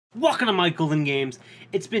Welcome to mikegoldenGames.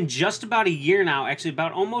 It's been just about a year now, actually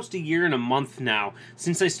about almost a year and a month now,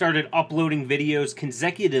 since I started uploading videos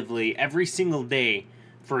consecutively every single day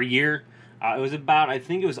for a year. It was about, I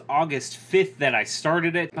think it was August 5th that I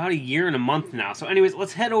started it, about a year and a month now. So anyways,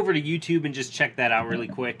 let's head over to YouTube and just check that out really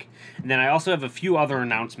quick. And then I also have a few other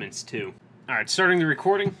announcements too. Alright, starting the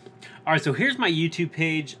recording. Alright, so here's my YouTube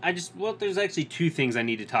page. Well, there's actually two things I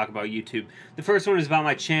need to talk about YouTube. The first one is about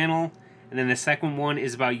my channel. And then the second one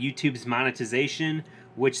is about YouTube's monetization,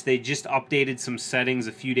 which they just updated some settings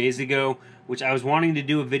a few days ago, which I was wanting to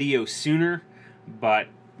do a video sooner, but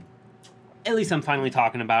at least I'm finally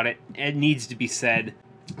talking about it. It needs to be said.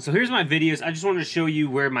 So here's my videos. I just wanted to show you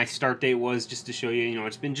where my start date was, just to show you,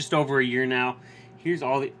 it's been just over a year now. Here's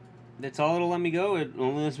all the... That's all it'll let me go. It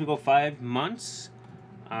only lets me go 5 months.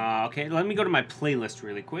 Okay, let me go to my playlist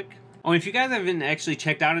really quick. Oh, if you guys haven't actually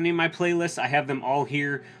checked out any of my playlists, I have them all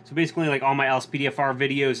here. So basically, like all my LSPDFR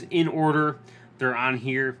videos in order, they're on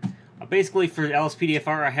here. Basically, for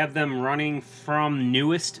LSPDFR, I have them running from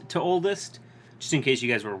newest to oldest, just in case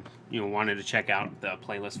you guys were, wanted to check out the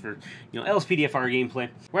playlist for, LSPDFR gameplay.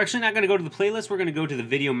 We're actually not going to go to the playlist. We're going to go to the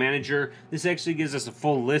video manager. This actually gives us a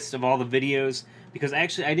full list of all the videos because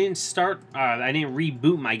actually I didn't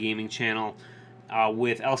reboot my gaming channel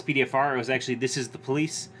with LSPDFR. It was actually This Is the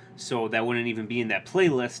Police. So that wouldn't even be in that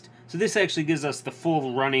playlist. So this actually gives us the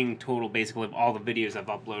full running total, basically, of all the videos I've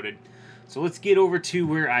uploaded. So let's get over to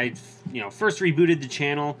where I, first rebooted the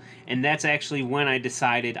channel, and that's actually when I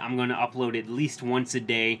decided I'm going to upload at least once a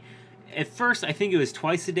day. At first, I think it was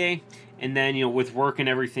twice a day, and then, with work and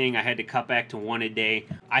everything, I had to cut back to one a day.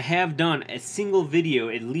 I have done a single video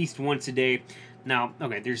at least once a day. Now,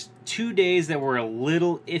 okay, there's 2 days that were a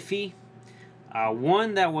little iffy.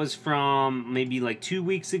 One that was from maybe like 2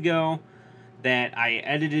 weeks ago that I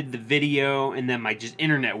edited the video and then my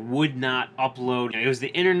internet would not upload. It was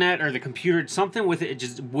the internet or the computer, something with it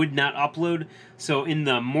just would not upload. So in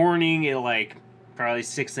the morning at like probably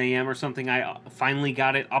 6 a.m. or something, I finally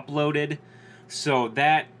got it uploaded. So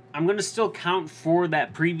that, I'm going to still count for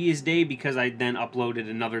that previous day because I then uploaded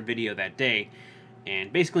another video that day.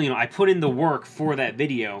 And basically, I put in the work for that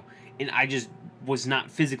video and I just was not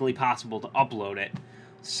physically possible to upload it.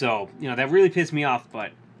 So, that really pissed me off, but,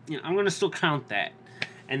 I'm going to still count that.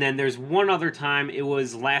 And then there's one other time, it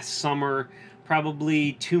was last summer,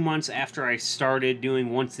 probably 2 months after I started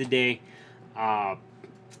doing once a day.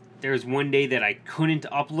 There's one day that I couldn't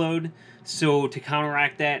upload, so to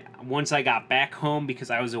counteract that, once I got back home, because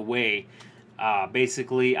I was away,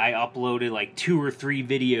 basically I uploaded like 2 or 3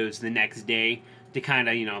 videos the next day to kind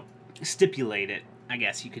of, stipulate it, I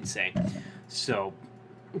guess you could say. So,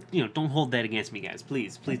 don't hold that against me, guys.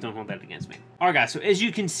 Please don't hold that against me. Alright, guys, so as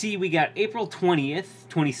you can see, we got April 20th,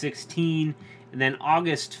 2016, and then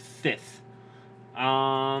August 5th.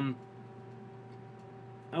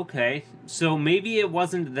 Okay, so maybe it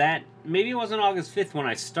wasn't August 5th when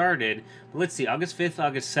I started. But let's see, August 5th,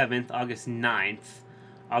 August 7th, August 9th,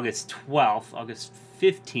 August 12th, August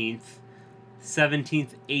 15th,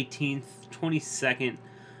 17th, 18th, 22nd.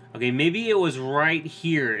 Okay, maybe it was right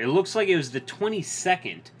here. It looks like it was the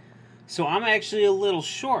 22nd. So I'm actually a little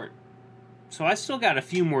short. So I still got a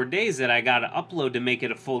few more days that I gotta upload to make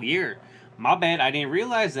it a full year. My bad, I didn't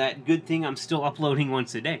realize that. Good thing I'm still uploading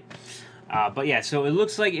once a day. But yeah, so it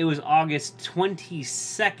looks like it was August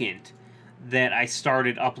 22nd that I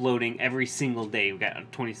started uploading every single day. We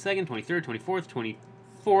got 22nd, 23rd, 24th,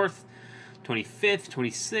 24th, 25th,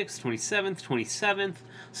 26th, 27th, 27th.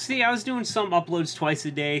 See, I was doing some uploads twice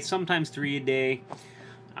a day, sometimes 3 a day.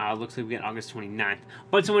 Looks like we got August 29th.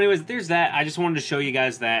 But so anyways, there's that. I just wanted to show you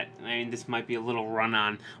guys that. I mean, this might be a little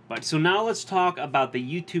run-on. But so now let's talk about the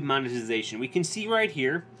YouTube monetization. We can see right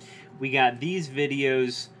here, we got these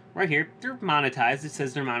videos right here. They're monetized. It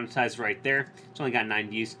says they're monetized right there. It's only got 9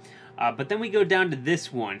 views. But then we go down to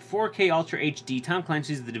this one, 4K Ultra HD, Tom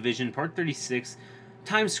Clancy's The Division, Part 36,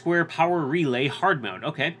 Times Square Power Relay Hard Mode.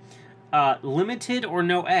 Okay. Limited or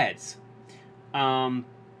no ads.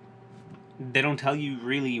 They don't tell you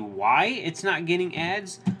really why it's not getting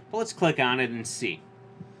ads, but let's click on it and see.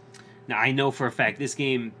 Now, I know for a fact this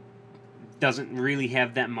game doesn't really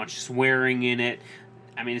have that much swearing in it.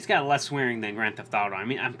 I mean, it's got less swearing than Grand Theft Auto. I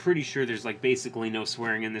mean, I'm pretty sure there's like basically no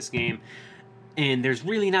swearing in this game. And there's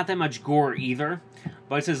really not that much gore either.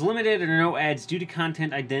 But it says limited or no ads due to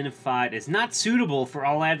content identified as not suitable for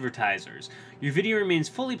all advertisers. Your video remains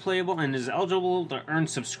fully playable and is eligible to earn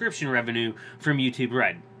subscription revenue from YouTube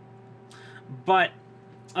Red. But,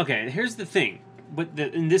 okay, here's the thing.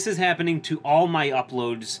 And this is happening to all my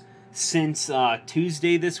uploads since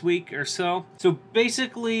Tuesday this week or so. So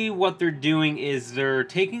basically what they're doing is they're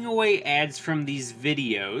taking away ads from these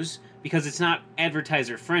videos because it's not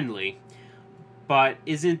advertiser friendly. But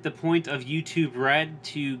isn't the point of YouTube Red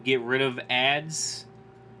to get rid of ads?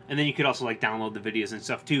 And then you could also like download the videos and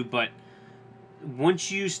stuff too, but once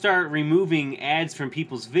you start removing ads from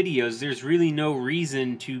people's videos, there's really no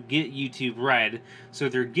reason to get YouTube Red. So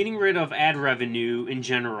they're getting rid of ad revenue in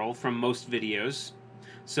general from most videos.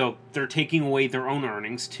 So they're taking away their own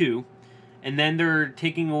earnings too. And then they're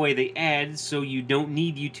taking away the ads, so you don't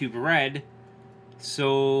need YouTube Red.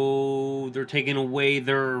 So they're taking away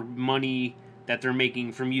their money that they're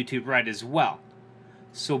making from YouTube Red as well.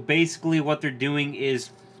 So basically what they're doing is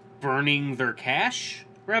burning their cash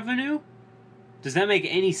revenue? Does that make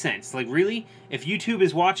any sense? Like, really? If YouTube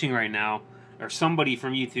is watching right now, or somebody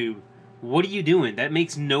from YouTube, what are you doing? That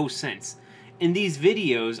makes no sense. In these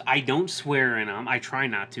videos, I don't swear in them. I try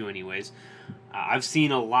not to anyways. I've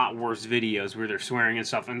seen a lot worse videos where they're swearing and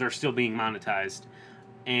stuff, and they're still being monetized.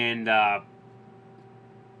 And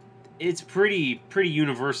it's pretty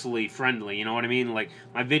universally friendly, you know what I mean? Like,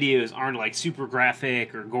 my videos aren't like super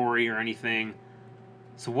graphic or gory or anything.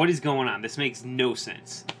 So what is going on? This makes no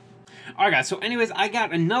sense. Alright guys, so anyways, I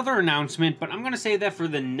got another announcement, but I'm going to save that for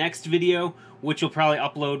the next video, which will probably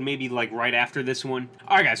upload maybe like right after this one.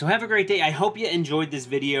 Alright guys, so have a great day. I hope you enjoyed this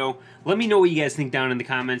video. Let me know what you guys think down in the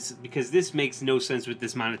comments, because this makes no sense with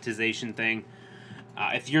this monetization thing.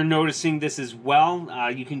 If you're noticing this as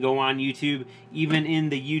well, you can go on YouTube. Even in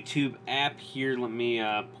the YouTube app here, let me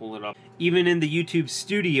pull it up. Even in the YouTube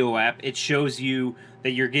Studio app, it shows you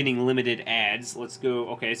that you're getting limited ads. Let's go.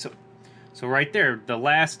 Okay, so right there, the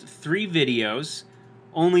last 3 videos,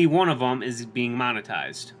 only one of them is being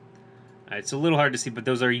monetized. It's a little hard to see, but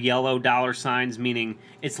those are yellow dollar signs, meaning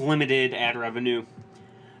it's limited ad revenue.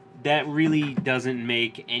 That really doesn't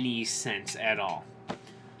make any sense at all.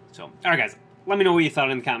 So, alright guys, let me know what you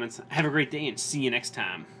thought in the comments. Have a great day and see you next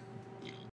time.